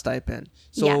did have a stipend.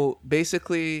 So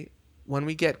basically, when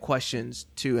we get questions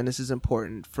too, and this is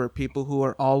important for people who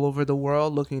are all over the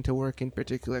world looking to work in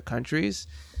particular countries,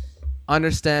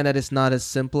 understand that it's not as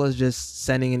simple as just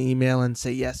sending an email and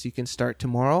say, yes, you can start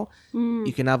tomorrow.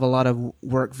 You can have a lot of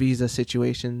work visa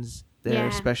situations there,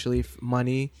 especially if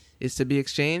money is to be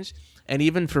exchanged. And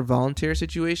even for volunteer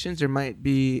situations, there might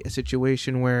be a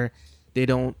situation where they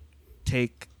don't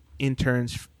take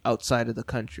interns outside of the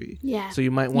country. Yeah. So you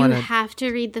might want to... You have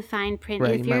to read the fine print.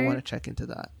 Right, you might want to check into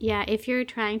that. Yeah, if you're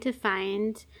trying to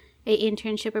find a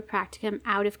internship or practicum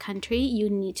out of country, you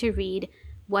need to read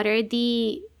what are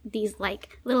these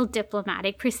like little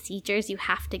diplomatic procedures you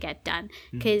have to get done.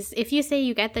 Because if you say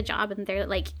you get the job and they're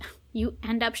like, you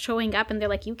end up showing up and they're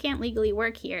like, you can't legally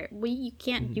work here. You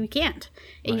can't. Right.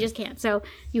 You just can't. So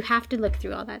you have to look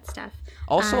through all that stuff.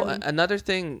 Also, another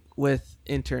thing with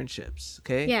internships,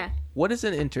 okay? Yeah. What is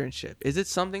an internship? Is it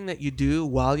something that you do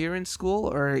while you're in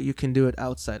school, or you can do it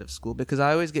outside of school? Because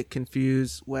I always get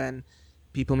confused when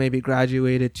people maybe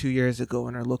graduated 2 years ago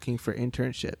and are looking for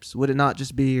internships. Would it not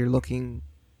just be you're looking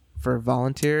for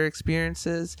volunteer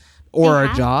experiences or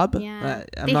a job? Yeah.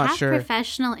 I'm not sure. They have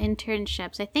professional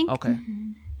internships, I think. Okay.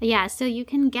 Yeah, so you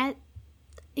can get,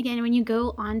 again, when you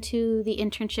go onto the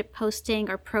internship posting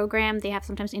or program, they have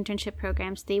sometimes internship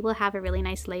programs. They will have a really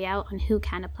nice layout on who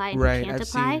can apply and who can't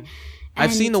apply.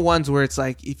 I've seen the ones where it's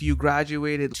like if you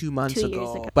graduated 2 months 2 years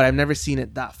ago, ago, but I've never seen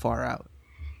it that far out.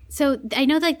 So I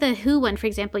know like the WHO one, for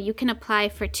example, you can apply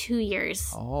for 2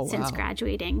 years since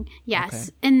graduating. Yes.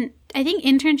 Okay. And I think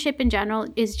internship in general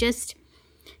is just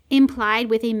implied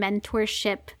with a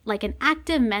mentorship, like an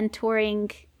active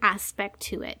mentoring aspect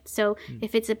to it. So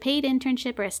if it's a paid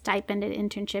internship or a stipended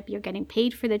internship, you're getting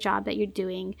paid for the job that you're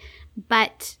doing.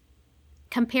 But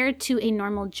compared to a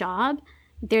normal job,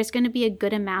 there's going to be a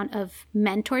good amount of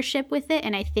mentorship with it.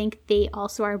 And I think they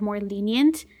also are more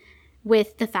lenient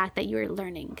with the fact that you're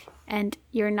learning and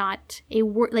you're not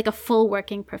like a full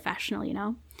working professional, you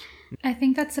know? I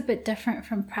think that's a bit different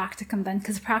from practicum then,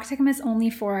 because practicum is only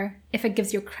for if it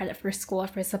gives you credit for school,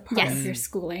 if it's a part of your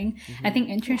schooling. I think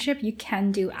internship you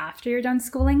can do after you're done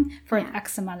schooling for an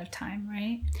X amount of time,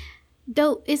 right?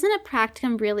 Though, isn't a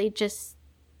practicum really just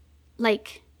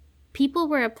like people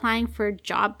were applying for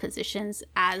job positions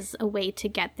as a way to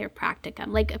get their practicum?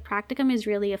 Like a practicum is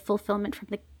really a fulfillment from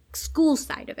the school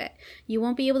side of it. You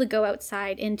won't be able to go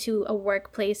outside into a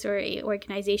workplace or a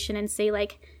organization and say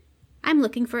like, I'm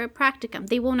looking for a practicum.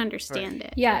 They won't understand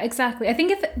it. Yeah, exactly. I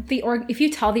think if you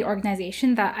tell the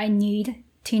organization that I need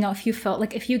to,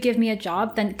 if you give me a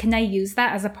job, then can I use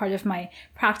that as a part of my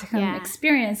practicum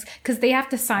experience? Because they have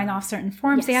to sign off certain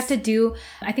forms. They have to do,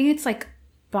 I think it's like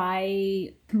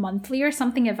bi-monthly or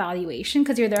something evaluation,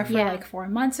 because you're there for like 4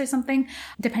 months or something,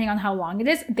 depending on how long it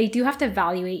is. They do have to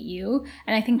evaluate you,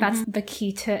 and I think that's the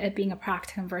key to it being a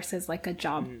practicum versus like a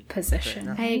job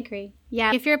position. I agree.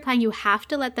 Yeah, if you're applying, you have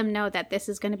to let them know that this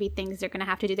is going to be things they're going to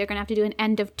have to do. They're going to have to do an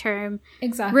end of term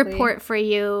report for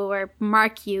you or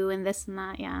mark you and this and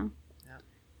that. Yeah.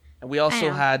 And we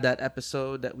also had that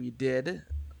episode that we did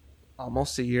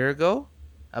almost a year ago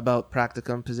about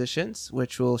practicum positions,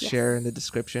 which we'll share in the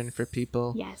description for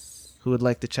people who would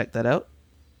like to check that out.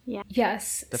 Yeah.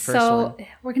 Yes. So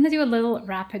we're going to do a little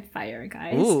rapid fire,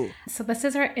 guys. Ooh. So this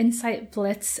is our Insight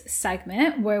Blitz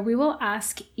segment where we will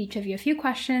ask each of you a few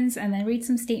questions and then read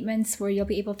some statements where you'll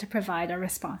be able to provide a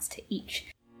response to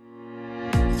each.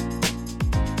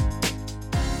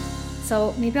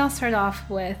 So maybe I'll start off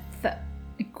with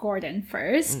Gordon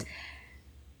first.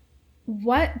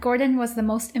 Gordon, was the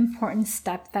most important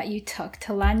step that you took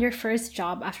to land your first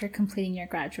job after completing your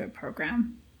graduate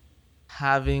program?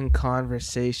 Having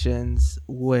conversations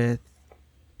with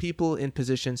people in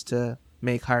positions to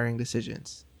make hiring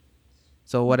decisions.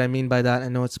 So what I mean by that, I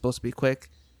know it's supposed to be quick.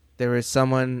 There was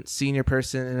senior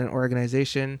person in an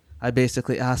organization. I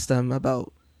basically asked them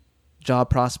about job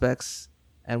prospects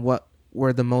and what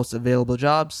were the most available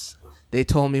jobs. They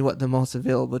told me what the most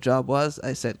available job was.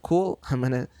 I said, cool, I'm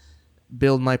going to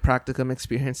build my practicum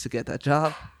experience to get that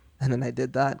job. And then I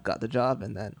did that, got the job,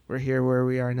 and then we're here where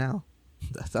we are now.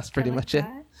 That's pretty much it.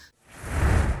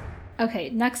 Okay,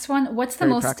 next one. What's the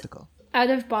most practical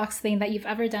out-of-box thing that you've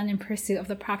ever done in pursuit of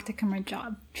the practicum or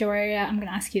job? Joria, I'm going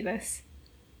to ask you this.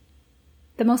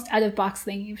 The most out-of-box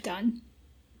thing you've done.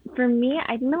 For me,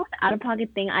 I think the most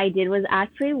out-of-pocket thing I did was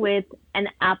actually with an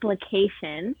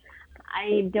application.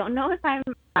 I don't know if I'm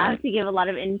allowed to give a lot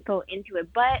of info into it,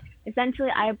 but essentially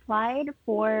I applied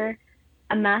for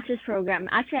a master's program.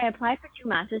 Actually, I applied for 2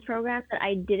 master's programs that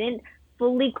I didn't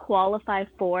fully qualify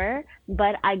for,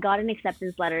 but I got an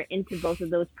acceptance letter into both of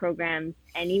those programs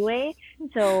anyway.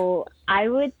 So I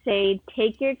would say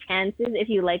take your chances. If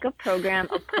you like a program,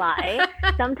 apply.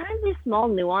 Sometimes there's small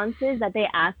nuances that they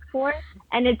ask for,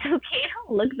 and it's okay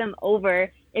to look them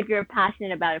over if you're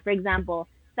passionate about it. For example,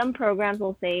 some programs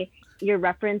will say your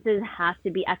references have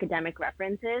to be academic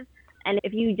references. And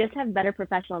if you just have better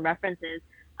professional references,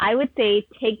 I would say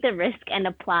take the risk and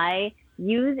apply.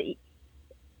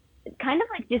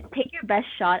 Just take your best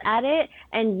shot at it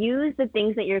and use the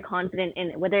things that you're confident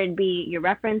in, whether it be your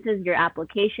references, your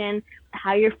application,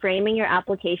 how you're framing your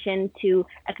application to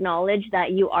acknowledge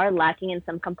that you are lacking in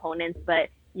some components, but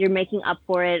you're making up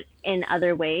for it in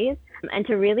other ways. And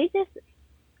to really just,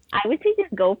 I would say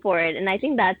just go for it. And I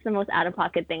think that's the most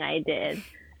out-of-pocket thing I did.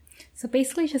 So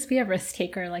basically just be a risk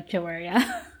taker like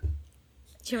Joaria.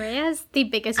 Joaria is the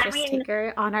biggest risk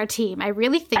taker on our team. I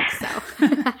really think so.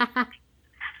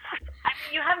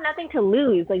 You have nothing to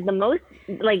lose. Like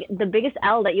the biggest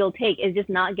L that you'll take is just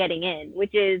not getting in,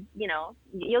 which is,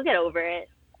 you'll get over it.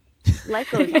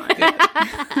 Life goes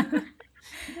on.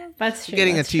 That's true.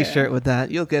 Getting a t-shirt with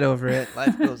that, you'll get over it.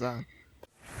 Life goes on.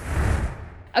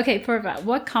 Okay, Purva,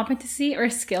 what competency or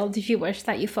skill did you wish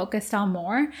that you focused on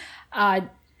more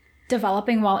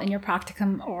developing while in your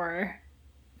practicum or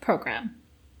program?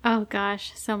 Oh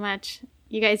gosh, so much.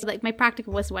 You guys, my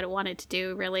practicum was what I wanted to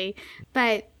do, really.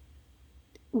 But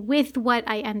with what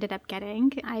I ended up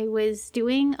getting, I was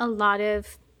doing a lot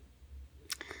of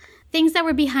things that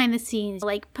were behind the scenes,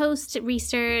 like post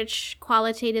research,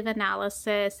 qualitative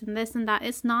analysis, and this and that.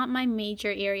 It's not my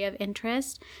major area of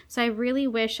interest. So I really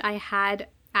wish I had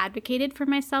advocated for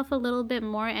myself a little bit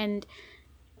more and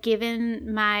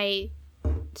given my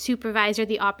supervisor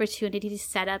the opportunity to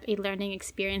set up a learning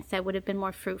experience that would have been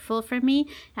more fruitful for me.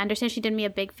 I understand she did me a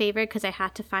big favor because I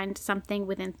had to find something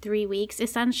within 3 weeks,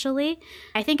 essentially.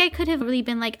 I think I could have really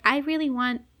been I really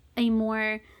want a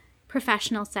more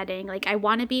professional setting. I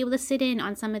want to be able to sit in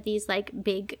on some of these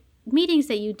big meetings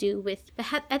that you do with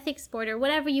the ethics board or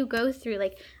whatever you go through.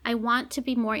 I want to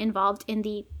be more involved in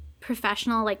the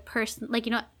professional,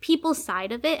 people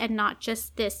side of it and not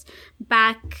just this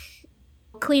back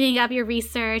cleaning up your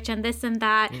research and this and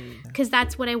that, because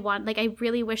that's what I want. I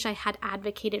really wish I had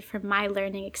advocated for my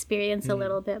learning experience a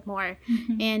little bit more.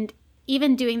 And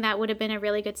even doing that would have been a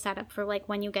really good setup for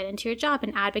when you get into your job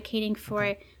and advocating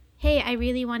for, hey, I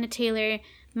really want to tailor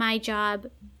my job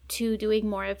to doing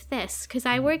more of this, because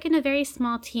I work in a very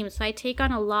small team, so I take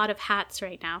on a lot of hats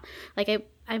right now.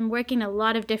 I'm working a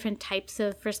lot of different types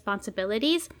of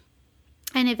responsibilities.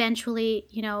 And eventually,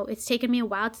 it's taken me a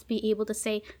while to be able to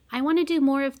say, I want to do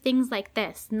more of things like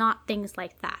this, not things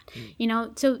like that.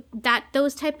 So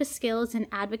those type of skills and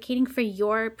advocating for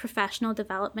your professional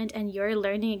development and your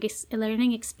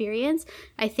learning experience,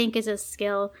 I think is a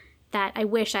skill that I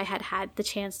wish I had the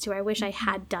chance to, or I wish I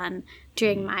had done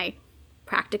during my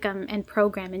practicum and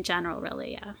program in general,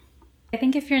 really, yeah. I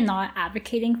think if you're not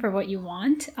advocating for what you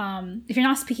want, if you're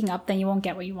not speaking up, then you won't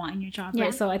get what you want in your job,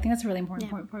 right? So I think that's a really important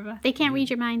point for us. They can't read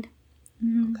your mind.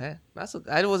 Okay.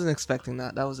 I wasn't expecting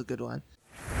that. That was a good one.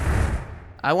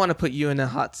 I want to put you in a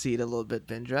hot seat a little bit,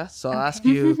 Bindra. So I'll ask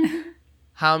you,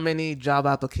 how many job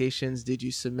applications did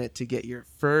you submit to get your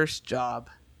first job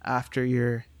after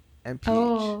your MPH?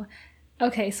 Oh,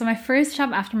 okay. So my first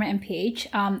job after my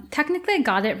MPH, technically I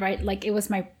got it right. It was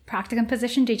my practicum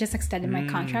position. They just extended my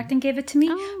contract and gave it to me.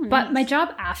 Oh, nice. But my job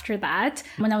after that,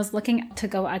 when I was looking to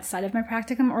go outside of my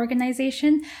practicum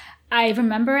organization, I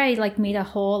remember I made a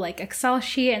whole Excel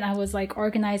sheet and I was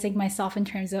organizing myself in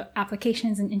terms of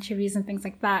applications and interviews and things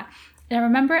like that. And I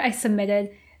remember I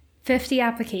submitted 50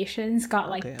 applications,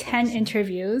 got 10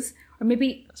 interviews, or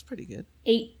maybe that's pretty good.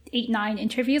 9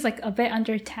 interviews, a bit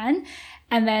under 10.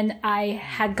 And then I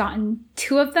had gotten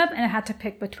 2 of them and I had to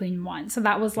pick between 1. So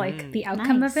that was the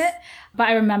outcome of it. But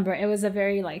I remember it was a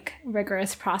very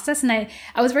rigorous process. And I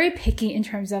was very picky in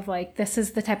terms of this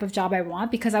is the type of job I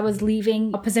want, because I was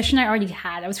leaving a position I already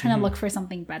had. I was trying to look for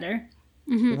something better.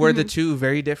 Were the two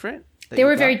very different? They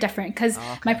were very different because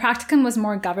my practicum was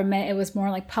more government. It was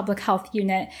more public health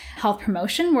unit, health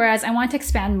promotion, whereas I wanted to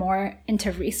expand more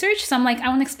into research. So I'm I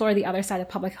want to explore the other side of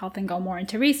public health and go more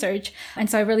into research. And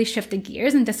so I really shifted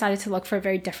gears and decided to look for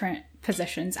very different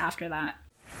positions after that.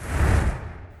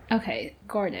 Okay,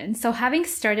 Gordon. So having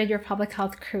started your public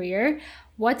health career,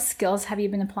 what skills have you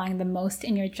been applying the most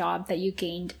in your job that you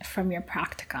gained from your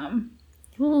practicum?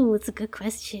 Ooh, it's a good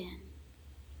question.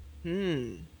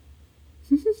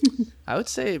 I would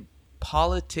say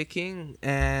politicking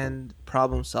and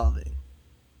problem solving.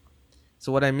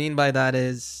 So what I mean by that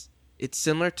is it's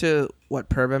similar to what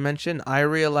Purva mentioned. I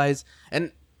realize,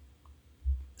 and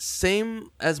same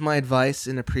as my advice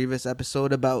in a previous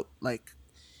episode about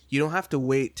you don't have to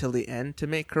wait till the end to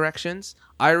make corrections.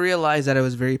 I realized that I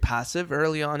was very passive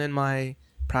early on in my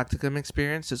practicum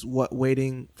experience, just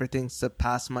waiting for things to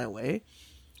pass my way.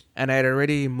 And I had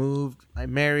already moved, I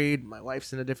married, my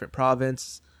wife's in a different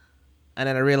province. And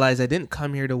then I realized I didn't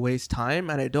come here to waste time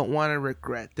and I don't want to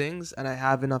regret things and I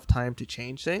have enough time to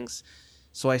change things.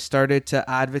 So I started to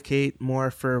advocate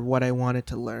more for what I wanted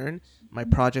to learn. My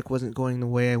project wasn't going the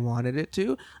way I wanted it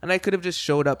to. And I could have just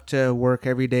showed up to work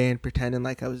every day and pretending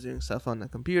like I was doing stuff on the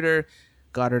computer,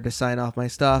 got her to sign off my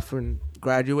stuff and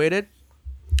graduated.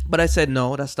 But I said,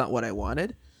 no, that's not what I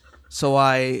wanted. So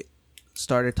I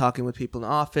started talking with people in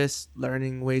the office,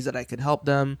 learning ways that I could help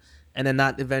them. And then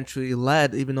that eventually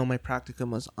led, even though my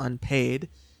practicum was unpaid,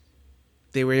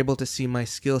 they were able to see my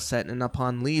skill set. And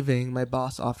upon leaving, my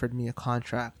boss offered me a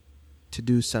contract to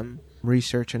do some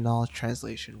research and knowledge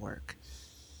translation work.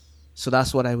 So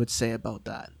that's what I would say about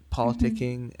that.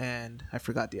 Politicking, and I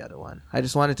forgot the other one. I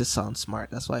just wanted to sound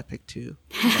smart. That's why I picked two.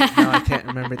 But now I can't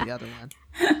remember the other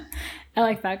one. I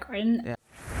like that, Gordon. Yeah.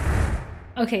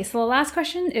 Okay, so the last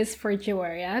question is for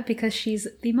Joaria, because she's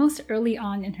the most early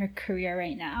on in her career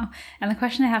right now. And the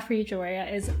question I have for you,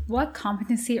 Joaria, is what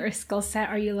competency or skill set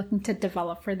are you looking to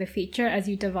develop for the future as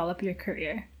you develop your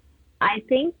career? I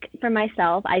think for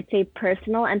myself, I'd say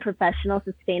personal and professional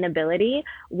sustainability,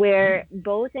 where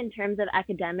both in terms of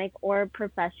academic or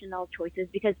professional choices,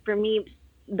 because for me,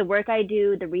 the work I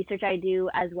do, the research I do,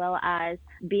 as well as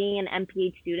being an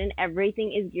MPH student,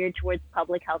 everything is geared towards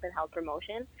public health and health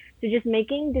promotion. So just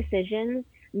making decisions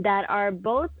that are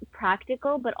both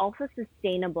practical, but also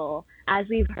sustainable. As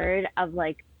we've heard of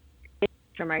like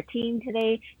from our team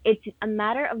today, it's a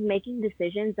matter of making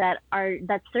decisions that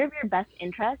serve your best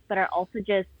interests, but are also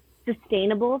just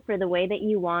sustainable for the way that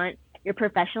you want your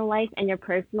professional life and your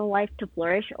personal life to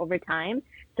flourish over time.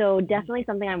 So definitely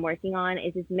something I'm working on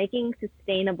is just making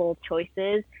sustainable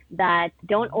choices that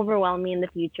don't overwhelm me in the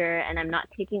future, and I'm not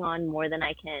taking on more than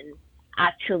I can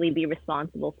actually be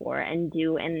responsible for and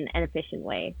do in an efficient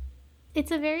way.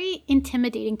 It's a very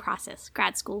intimidating process,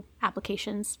 grad school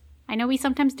applications. I know we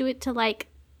sometimes do it to like,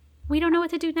 we don't know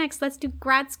what to do next, let's do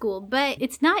grad school, but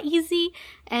it's not easy,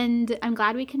 and I'm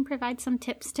glad we can provide some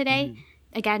tips today.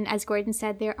 Again, as Gordon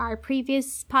said, there are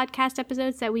previous podcast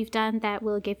episodes that we've done that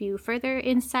will give you further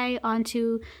insight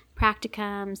onto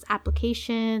practicums,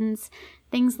 applications,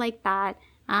 things like that.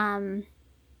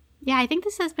 Yeah, I think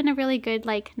this has been a really good,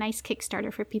 like, nice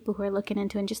Kickstarter for people who are looking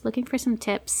into and just looking for some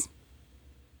tips.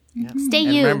 Yep. Stay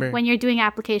And you remember, when you're doing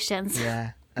applications.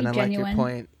 Yeah, and I genuine.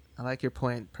 like your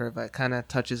point, Perv. It kind of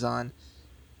touches on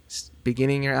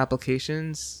beginning your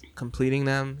applications, completing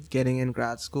them, getting in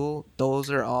grad school. Those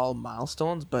are all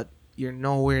milestones, but you're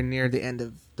nowhere near the end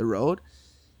of the road.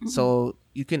 So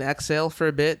you can exhale for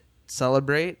a bit,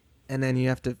 celebrate, and then you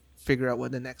have to figure out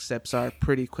what the next steps are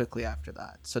pretty quickly after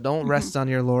that. So don't rest on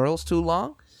your laurels too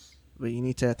long, but you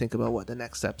need to think about what the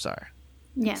next steps are.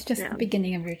 Yeah. It's just the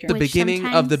beginning of your The journey. beginning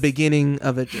of the beginning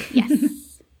of a journey.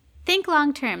 Yes. Think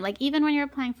long term. Like, even when you're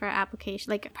applying for an application,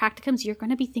 like practicums, you're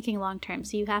going to be thinking long term.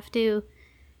 So you have to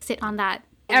sit on that.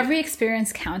 Every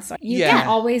experience counts. You Yeah. can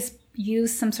always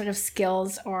use some sort of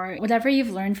skills or whatever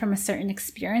you've learned from a certain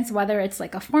experience, whether it's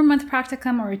like a 4-month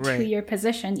practicum or a 2-year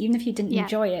position. Even if you didn't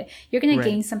enjoy it, you're going to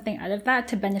gain something out of that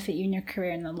to benefit you in your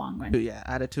career in the long run. Yeah,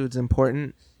 attitude's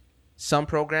important. Some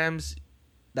programs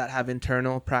that have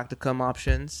internal practicum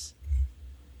options,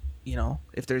 you know,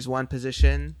 if there's one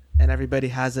position and everybody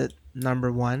has it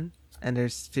number one and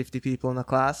there's 50 people in the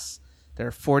class, there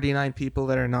are 49 people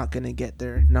that are not going to get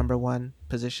their number one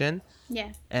position.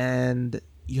 Yeah. And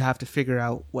you have to figure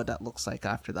out what that looks like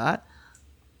after that.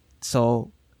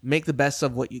 So make the best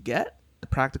of what you get. The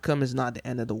practicum is not the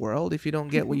end of the world. If you don't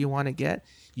get what you want to get,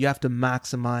 you have to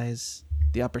maximize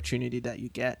the opportunity that you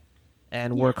get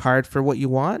and work hard for what you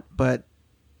want, but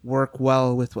work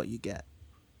well with what you get.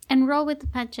 And roll with the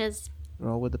punches.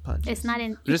 Roll with the punches. It's not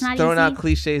in. We're It's just not throwing easy. out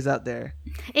cliches out there.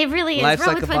 It really is. Life's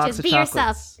Roll like with a punches. box of Be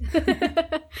yourself.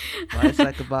 chocolates. Life's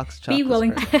like a box of chocolates. Be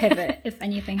willing to Bert. pivot if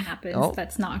anything happens Oh.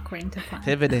 that's not according to plan.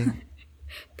 Pivoting.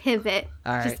 Pivot.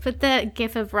 All right. Just put the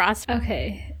gif of Ross.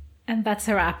 Okay, and that's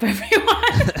a wrap, everyone.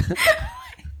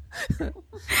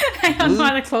 I don't know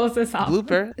how to close this off.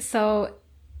 Blooper. So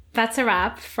that's a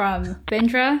wrap from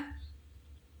Bindra.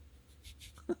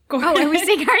 Oh, are we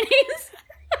saying our names?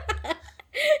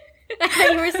 I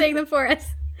thought you were saying them for us.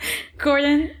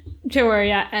 Gordon,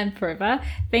 Joaria, and Purva.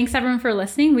 Thanks everyone for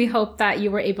listening. We hope that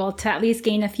you were able to at least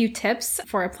gain a few tips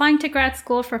for applying to grad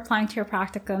school, for applying to your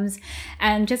practicums,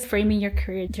 and just framing your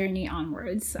career journey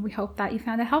onwards. We hope that you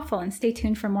found it helpful, and stay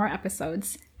tuned for more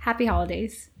episodes. Happy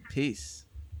holidays. Peace.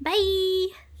 Bye.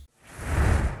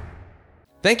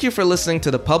 Thank you for listening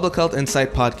to the Public Health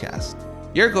Insight Podcast,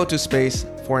 your go-to space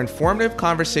for informative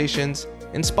conversations,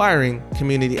 inspiring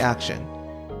community action.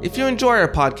 If you enjoy our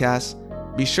podcast,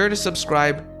 be sure to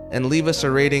subscribe and leave us a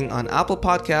rating on Apple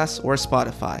Podcasts or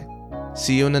Spotify.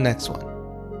 See you in the next one.